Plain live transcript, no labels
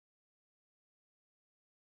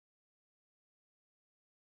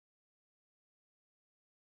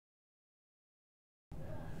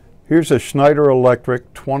Here's a Schneider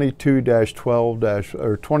Electric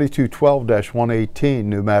 2212-118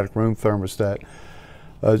 pneumatic room thermostat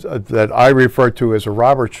that I refer to as a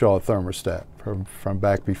Robert Shaw thermostat from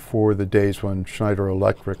back before the days when Schneider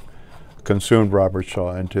Electric consumed Robert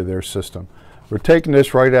Shaw into their system. We're taking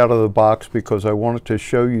this right out of the box because I wanted to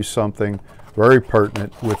show you something very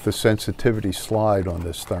pertinent with the sensitivity slide on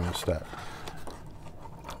this thermostat.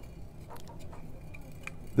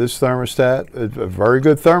 This thermostat is a very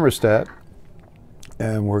good thermostat,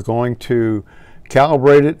 and we're going to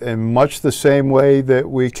calibrate it in much the same way that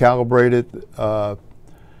we calibrated the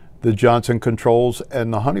Johnson Controls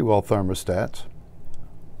and the Honeywell thermostats.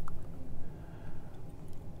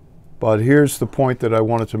 But here's the point that I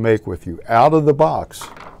wanted to make with you. Out of the box,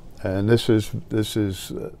 and this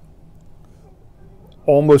is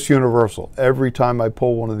almost universal. Every time I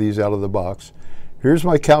pull one of these out of the box, here's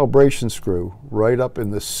my calibration screw right up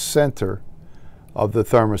in the center of the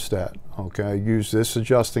thermostat. Okay, I use this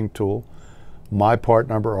adjusting tool, my part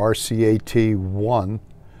number RCAT1,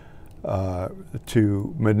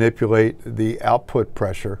 to manipulate the output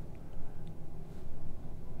pressure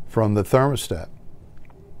from the thermostat.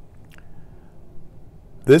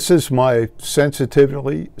 This is my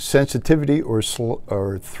sensitivity or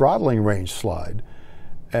throttling range slide.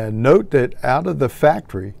 And note that out of the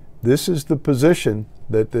factory, this is the position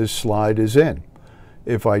that this slide is in.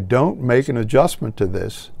 If I don't make an adjustment to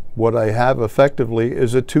this, what I have effectively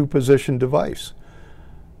is a two-position device.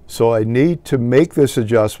 So I need to make this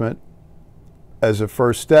adjustment as a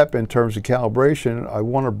first step in terms of calibration. I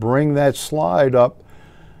want to bring that slide up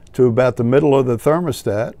to about the middle of the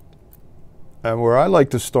thermostat. And where I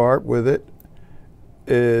like to start with it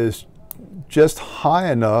is just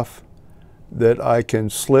high enough that I can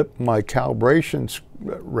slip my calibration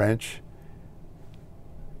wrench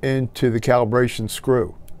into the calibration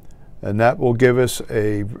screw. And that will give us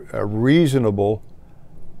a reasonable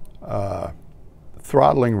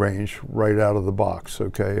throttling range right out of the box,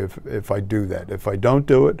 okay, if I do that. If I don't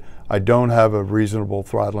do it, I don't have a reasonable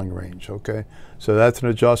throttling range, okay? So that's an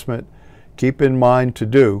adjustment. Keep in mind to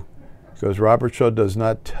do, because Robert Shaw does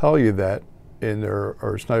not tell you that in their,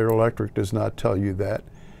 or Schneider Electric does not tell you that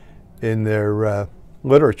in their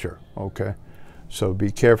literature, okay? So be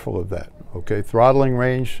careful of that, okay? Throttling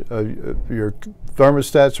range, your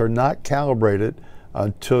thermostats are not calibrated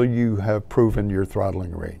until you have proven your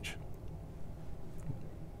throttling range.